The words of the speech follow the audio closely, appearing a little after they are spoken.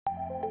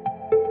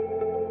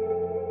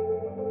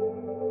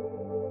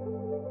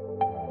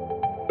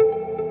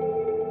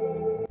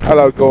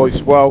Hello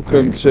guys,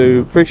 welcome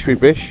to Fish with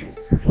BiSH.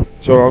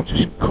 So I'm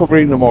just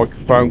covering the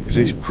microphone because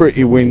it's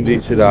pretty windy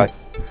today.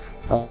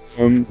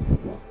 Doing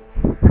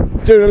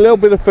a little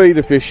bit of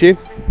feeder fishing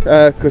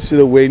because of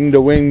the wind. The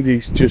wind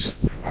is just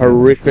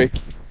horrific.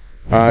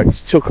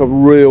 It's took a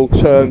real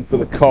turn for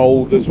the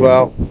cold as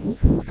well.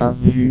 I've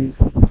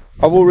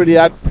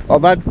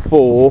had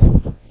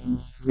 4.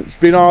 It's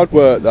been hard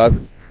work though.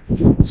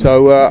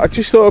 So I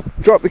just thought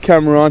I'd drop the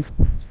camera on.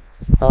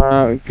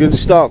 I'm going to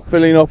start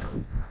filling up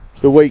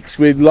the weeks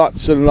with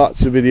lots and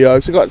lots of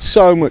videos. I've got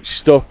so much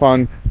stuff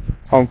on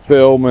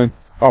film and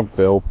on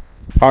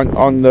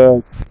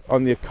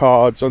the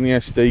cards, on the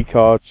SD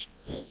cards.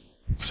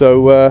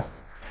 So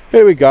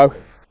here we go.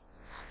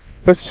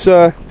 Let's do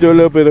a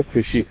little bit of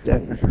fishing.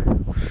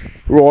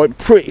 Right,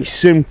 pretty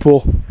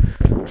simple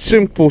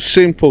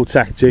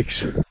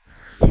tactics.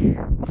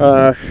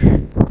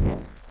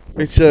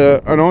 It's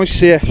an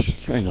ICS.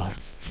 Hang on.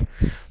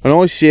 An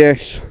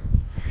ICS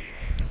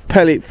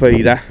pellet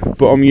feeder,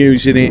 but I'm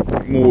using it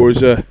more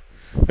as a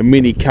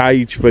mini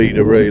cage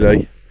feeder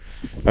really,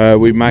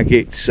 with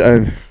maggots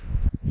and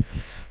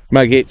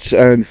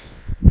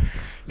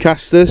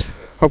casters.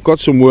 I've got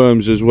some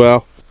worms as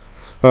well,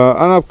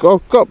 and I've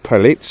got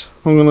pellets.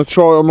 I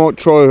might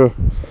try a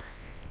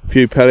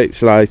few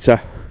pellets later,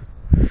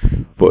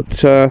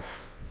 but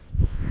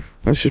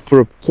let's just put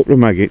a couple of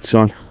maggots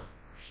on.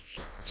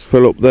 Let's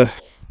fill up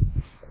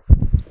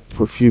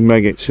put a few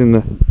maggots in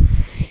the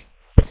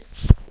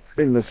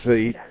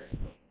feed.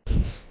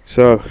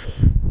 So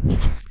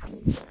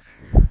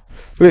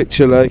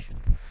literally,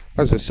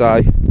 as I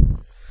say,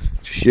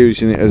 just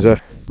using it as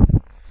a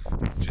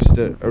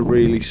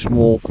really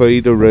small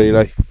feeder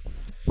really.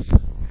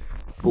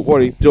 But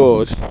what it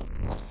does,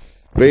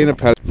 being a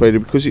pellet feeder,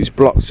 because it's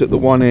blocks at the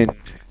one end,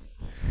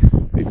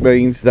 it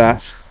means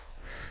that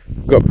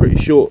I've got a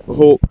pretty short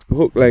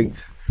hook length,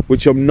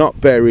 which I'm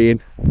not burying.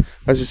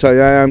 As I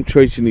say, I am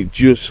treating it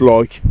just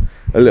like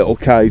a little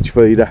cage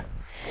feeder.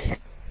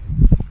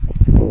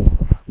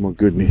 My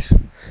goodness,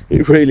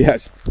 it really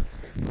has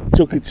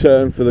took a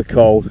turn for the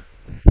cold.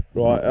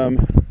 Right,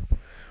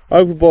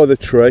 over by the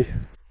tree.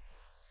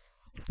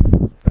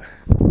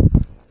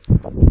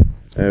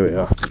 There we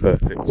are,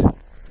 perfect.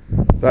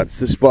 That's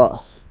the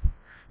spot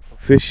I'm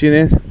fishing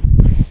in.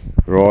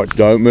 Right,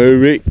 don't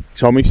move it.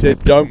 Tommy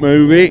said don't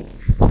move it.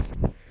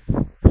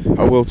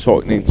 I will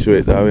tighten into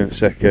it though in a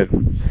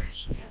second.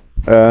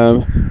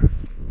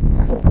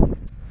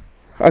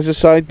 As I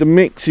say, the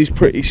mix is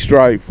pretty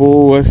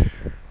straightforward.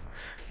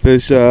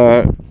 There's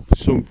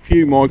some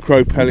few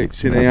micro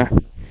pellets in here.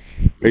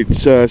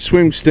 It's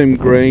swim stem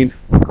green.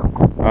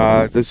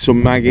 There's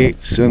some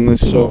maggots and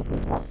there's some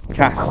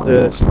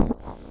casters.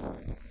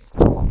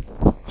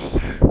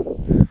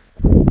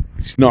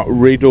 It's not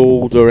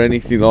riddled or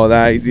anything like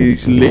that. It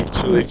is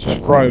literally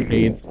just thrown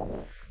in,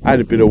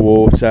 add a bit of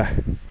water,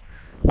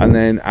 and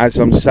then as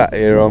I'm sat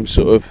here, I'm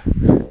sort of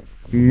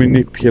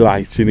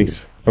manipulating it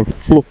and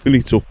fluffing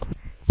it up.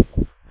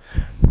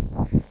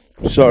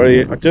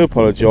 Sorry, I do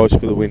apologise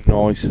for the wind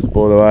noise,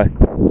 by the way.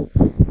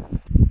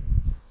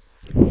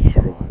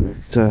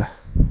 Right,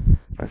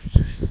 let's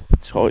just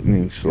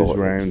tightening slightly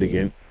round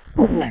again.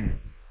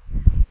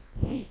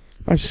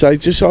 I say,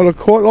 I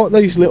quite like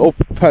these little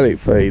pellet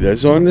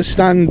feeders. I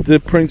understand the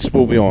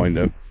principle behind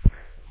them.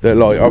 That,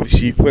 like,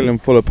 obviously you fill them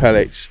full of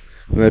pellets,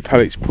 and the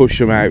pellets push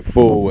them out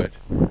forward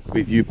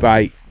with your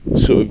bait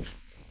sort of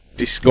not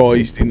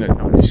disguised in the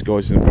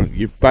front.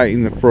 Your bait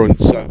in the front,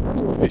 so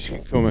fish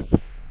can come in.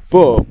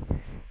 But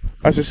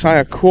as I say,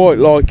 I quite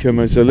like them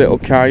as a little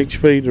cage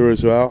feeder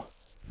as well.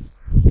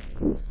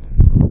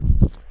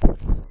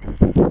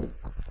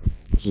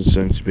 Doesn't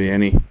seem to be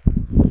any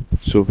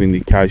sort of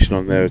indication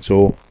on there at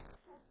all.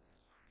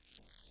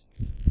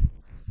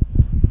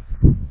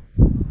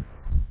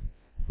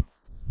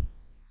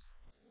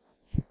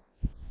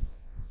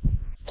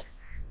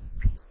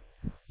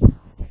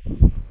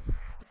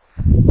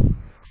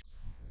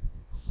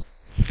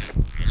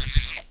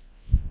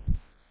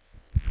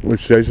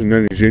 Which says an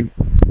anything.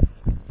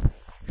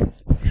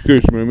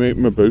 Excuse me, I'm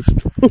eating my boost.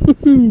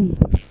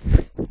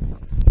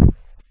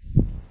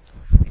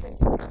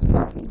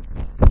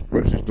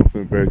 But it's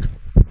nothing big.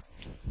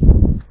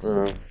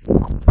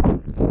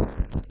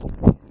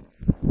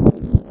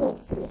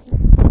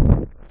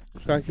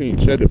 Shaking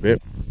its head a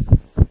bit.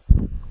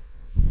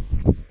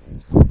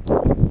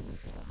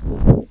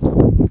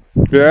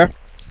 Yeah.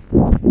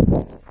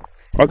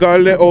 I got a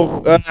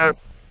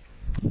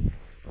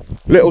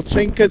little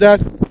tinker,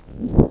 Dad.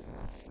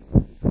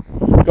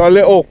 Got a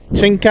little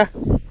tinker.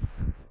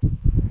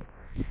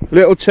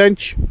 Little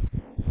tench.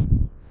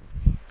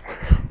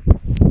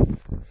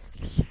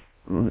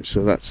 Right,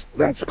 so that's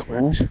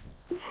correct.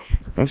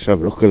 Let's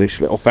have a look at this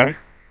little fella.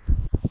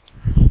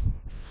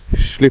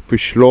 Slippery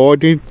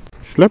sliding.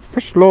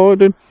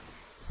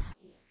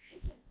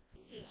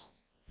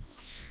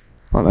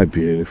 Aren't they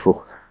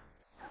beautiful?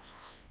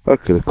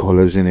 Look at the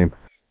colours in him.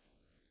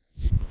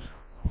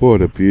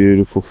 What a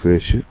beautiful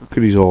fish. Look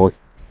at his eye.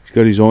 He's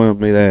got his eye on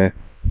me there.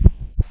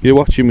 You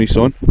watching me,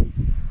 son?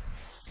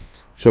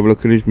 Let's have a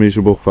look at his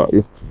miserable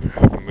face.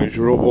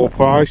 Miserable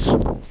face.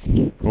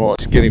 Right,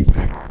 let's get him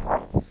back.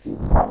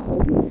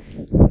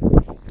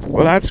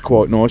 Well, that's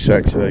quite nice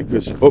actually,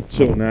 because up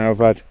till now I've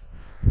had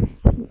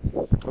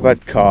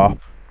carp.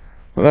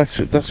 Well,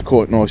 that's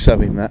quite nice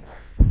having that.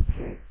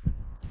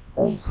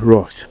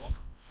 Right.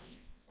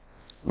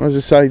 As I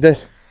say,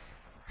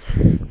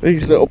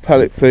 these little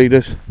pellet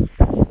feeders,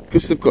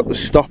 because they've got the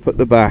stop at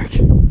the back.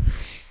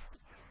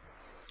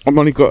 I've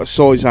only got a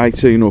size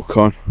 18 hook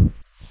on.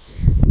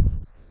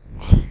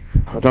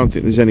 I don't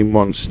think there's any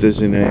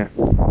monsters in here.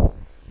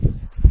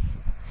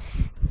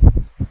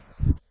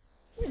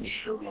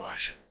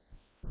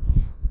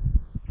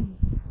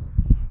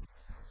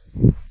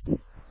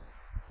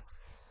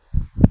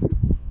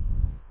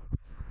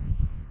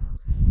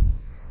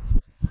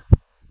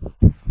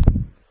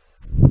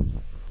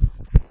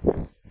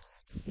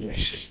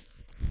 Yes,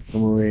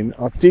 and we're in.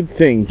 I did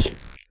think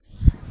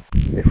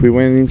if we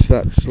went into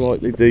that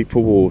slightly deeper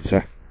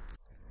water,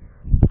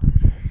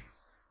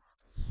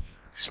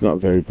 it's not a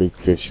very big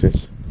fish,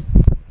 this.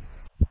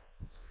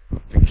 I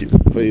think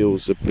it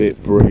feels a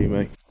bit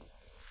breamy.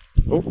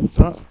 Oh,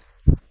 that.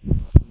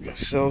 Get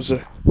ourselves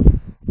a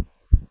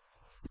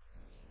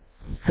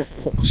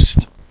host.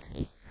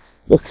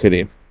 Look at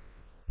him.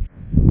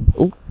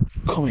 Oh,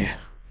 come here.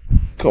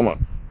 Come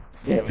on.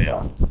 Here we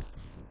are.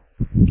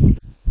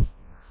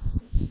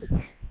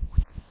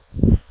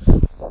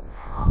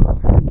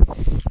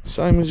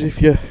 Same as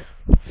if you're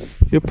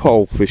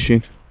pole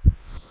fishing.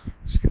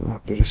 Let's get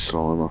that bit of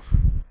slime off.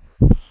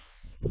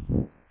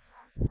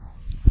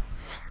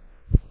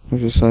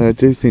 As I say, I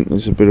do think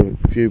there's a bit of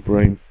a few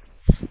bream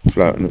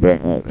floating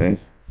about out there.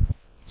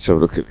 So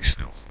look at this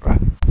now.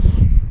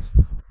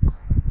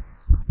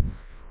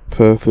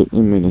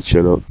 Perfectly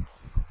miniature, look.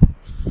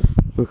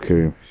 Look at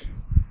him.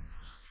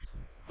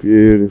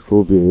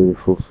 Beautiful,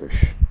 beautiful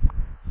fish.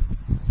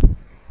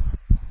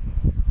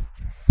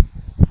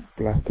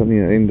 Black on the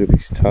end of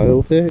his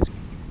tail there.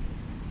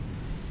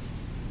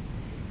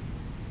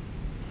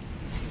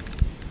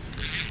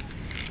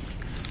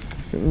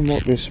 I think there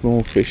might be a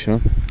small fish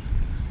on.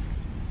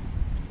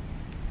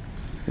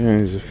 Yeah,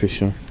 there's a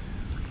fish on.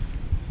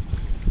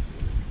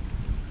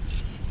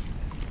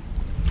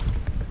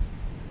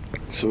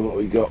 So what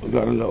we got? We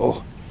got a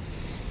little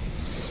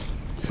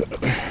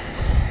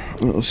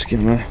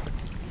skimmer.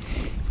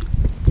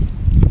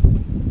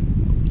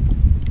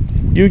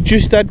 You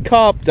just had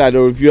carp, Dad,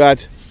 or have you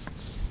had?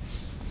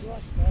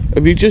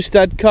 Have you just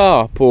had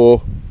carp,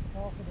 or?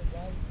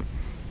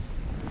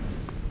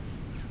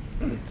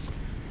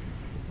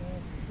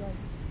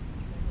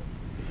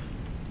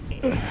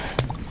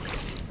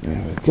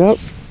 There we go.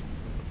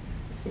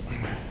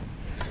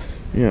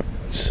 Yeah,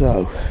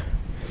 so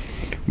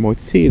my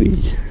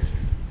theory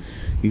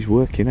is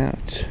working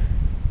out.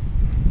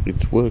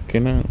 It's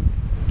working out.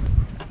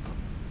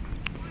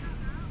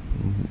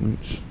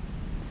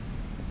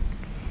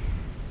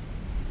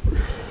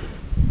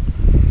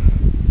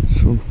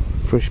 Some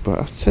fresh bait.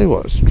 I'll tell you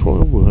what, let's try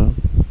a worm.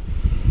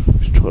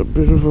 Let's try a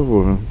bit of a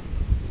worm.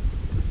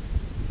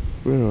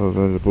 Where are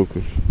they, the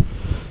buckets?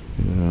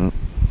 Yeah.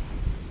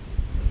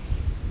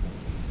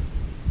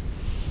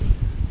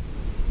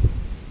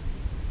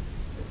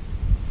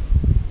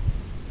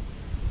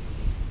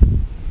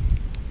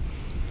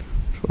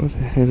 Try the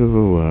head of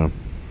a worm.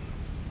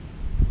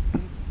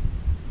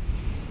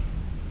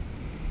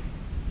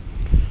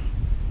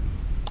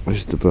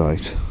 There's the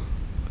bait.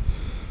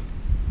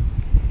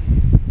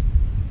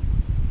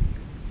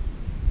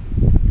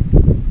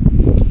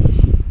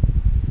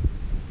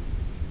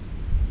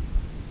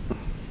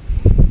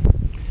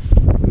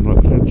 I'm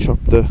not going to chop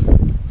the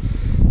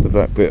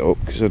back bit up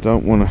because I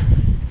don't want to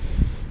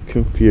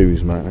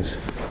confuse matters.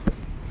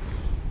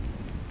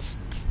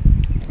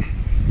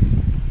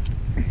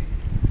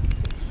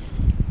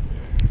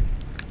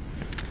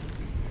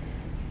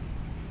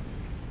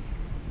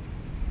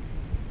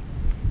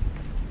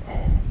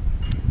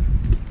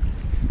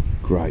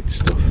 Great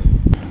stuff.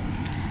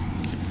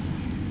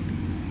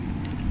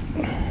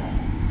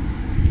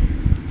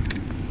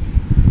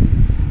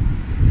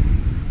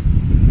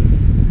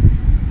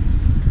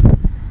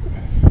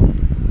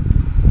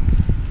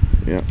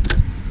 Yeah.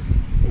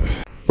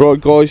 Right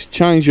guys,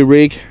 change your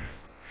rig.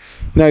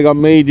 Now got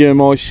medium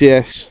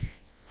ICS,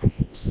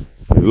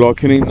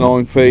 like an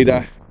inline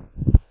feeder,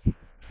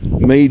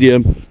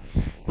 medium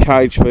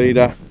cage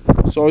feeder,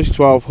 size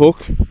 12 hook.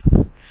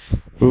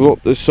 We've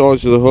upped the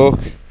size of the hook.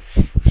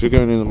 So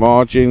going in the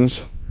margins.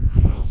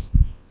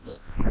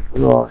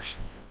 Right.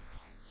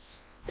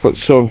 Put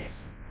some.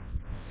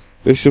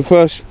 This is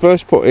the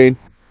first put in.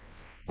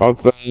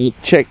 I've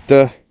checked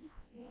the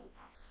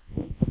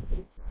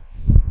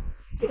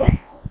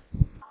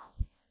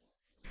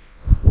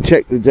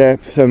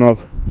depth, and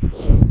I've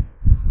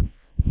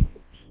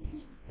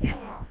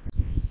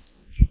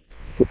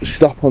put the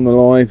stop on the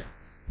line.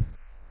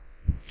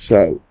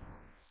 So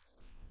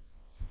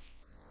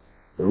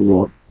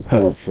right,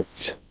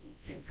 perfect.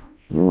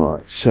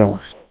 Right, so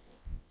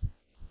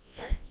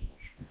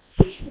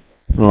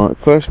right,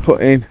 first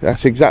put in,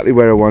 that's exactly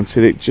where I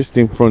wanted it, just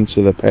in front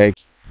of the peg.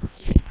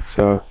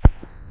 So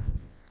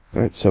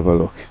let's have a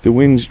look. The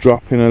wind's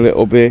dropping a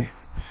little bit.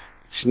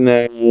 It's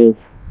now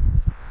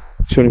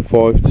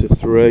 25 to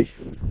 3.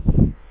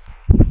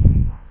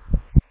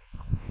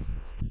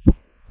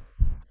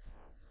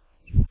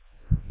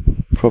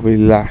 Probably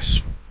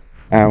last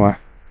hour.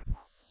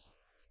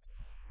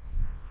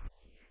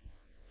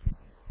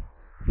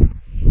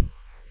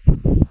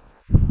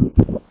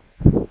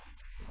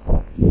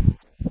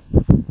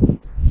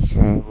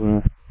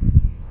 So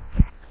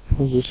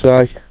as I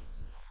say,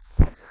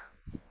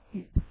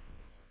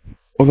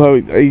 although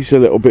it's a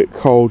little bit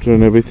colder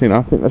and everything,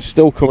 I think they're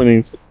still coming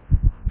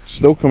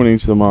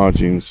into the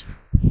margins.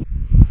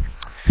 And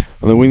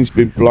the wind's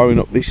been blowing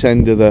up this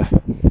end of the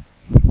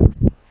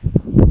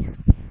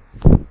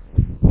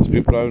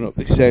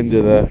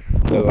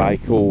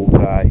lake all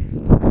day.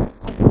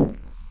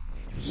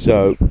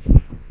 So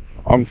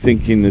I'm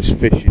thinking there's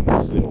fish in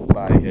this little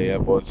bay here,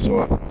 but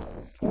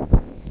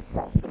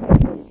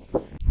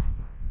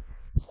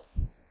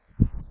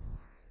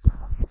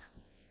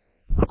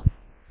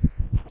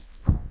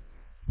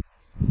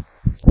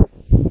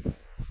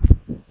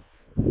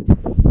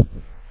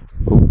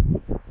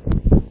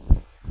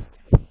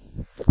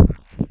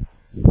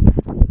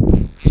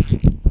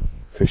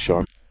fish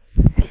on.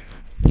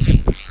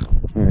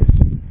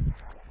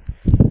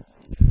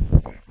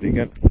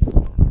 Again.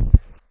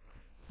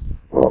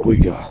 What we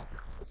got?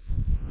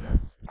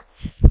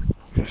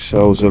 Get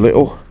ourselves a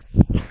little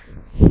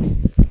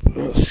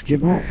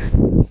skimmer,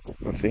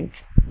 I think.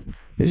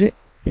 Is it?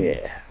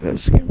 Yeah,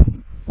 that's skimmer.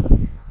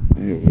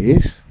 There he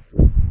is.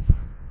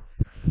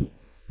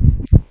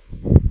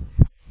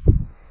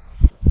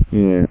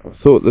 Yeah, I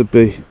thought there'd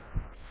be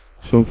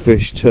some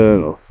fish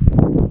turn up.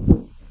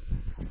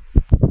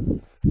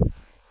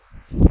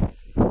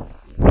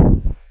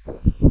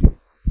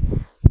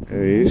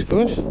 There he is,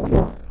 guys.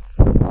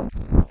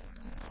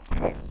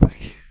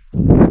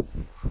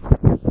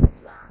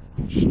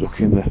 Stuck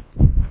in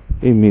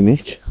my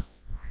niche.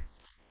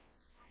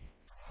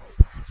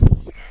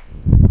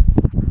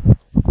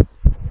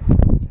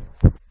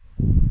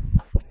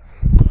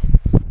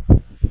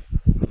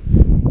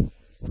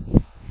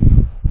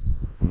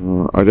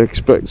 I'd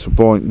expect a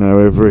bite now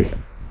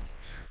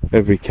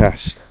every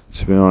cast,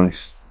 to be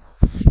honest.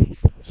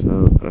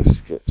 So let's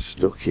get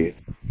stuck in.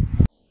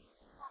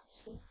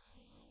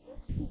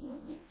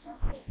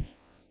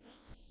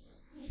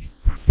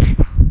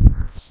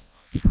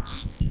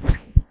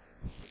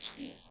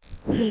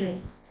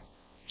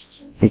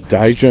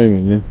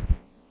 Daydreaming then.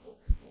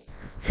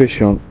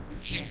 Fish on.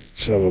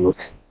 Let's have a look.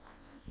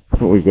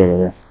 What we got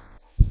here?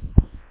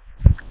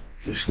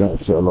 Just that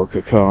sort of like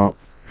a carp.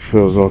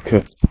 Feels like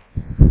a.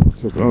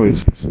 Oh,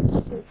 it's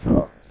a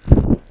carp.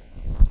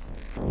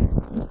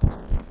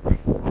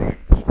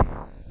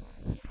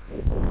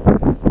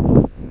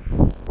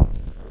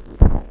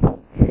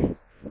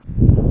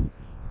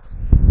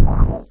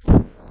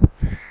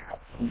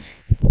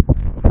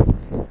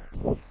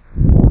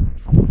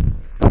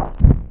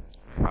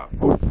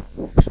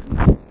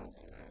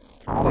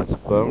 That's a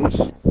bonus.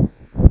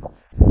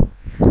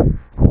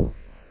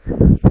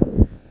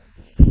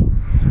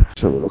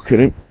 Let's have a look at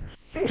him.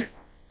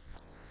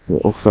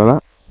 Little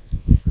fella.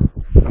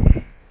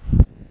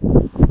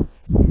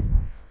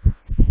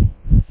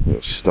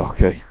 Little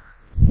stocky.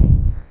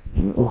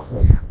 Oh,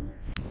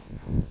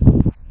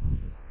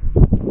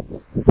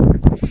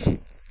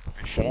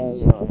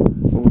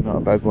 not a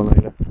bad one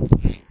either.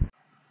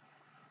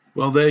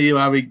 Well, there you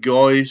have it,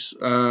 guys.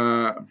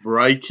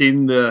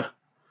 Breaking the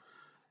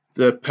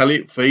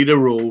pellet feeder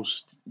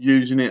rules,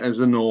 using it as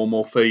a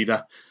normal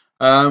feeder.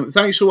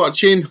 Thanks for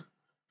watching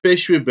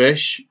Fish with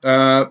BiSH.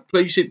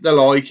 Please hit the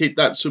like, hit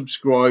that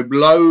subscribe.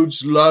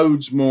 Loads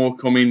more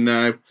coming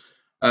now.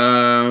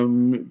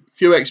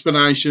 Few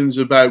explanations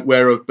about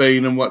where I've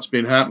been and what's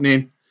been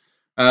happening.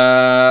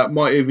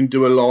 Might even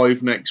do a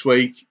live next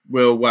week.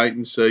 We'll wait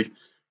and see.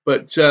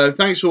 But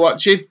thanks for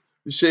watching.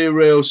 We'll see you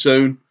real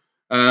soon.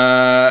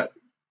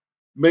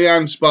 Me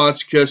and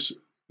Spartacus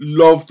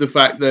love the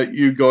fact that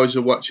you guys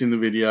are watching the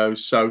videos.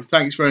 So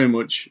thanks very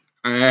much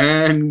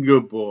and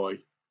goodbye.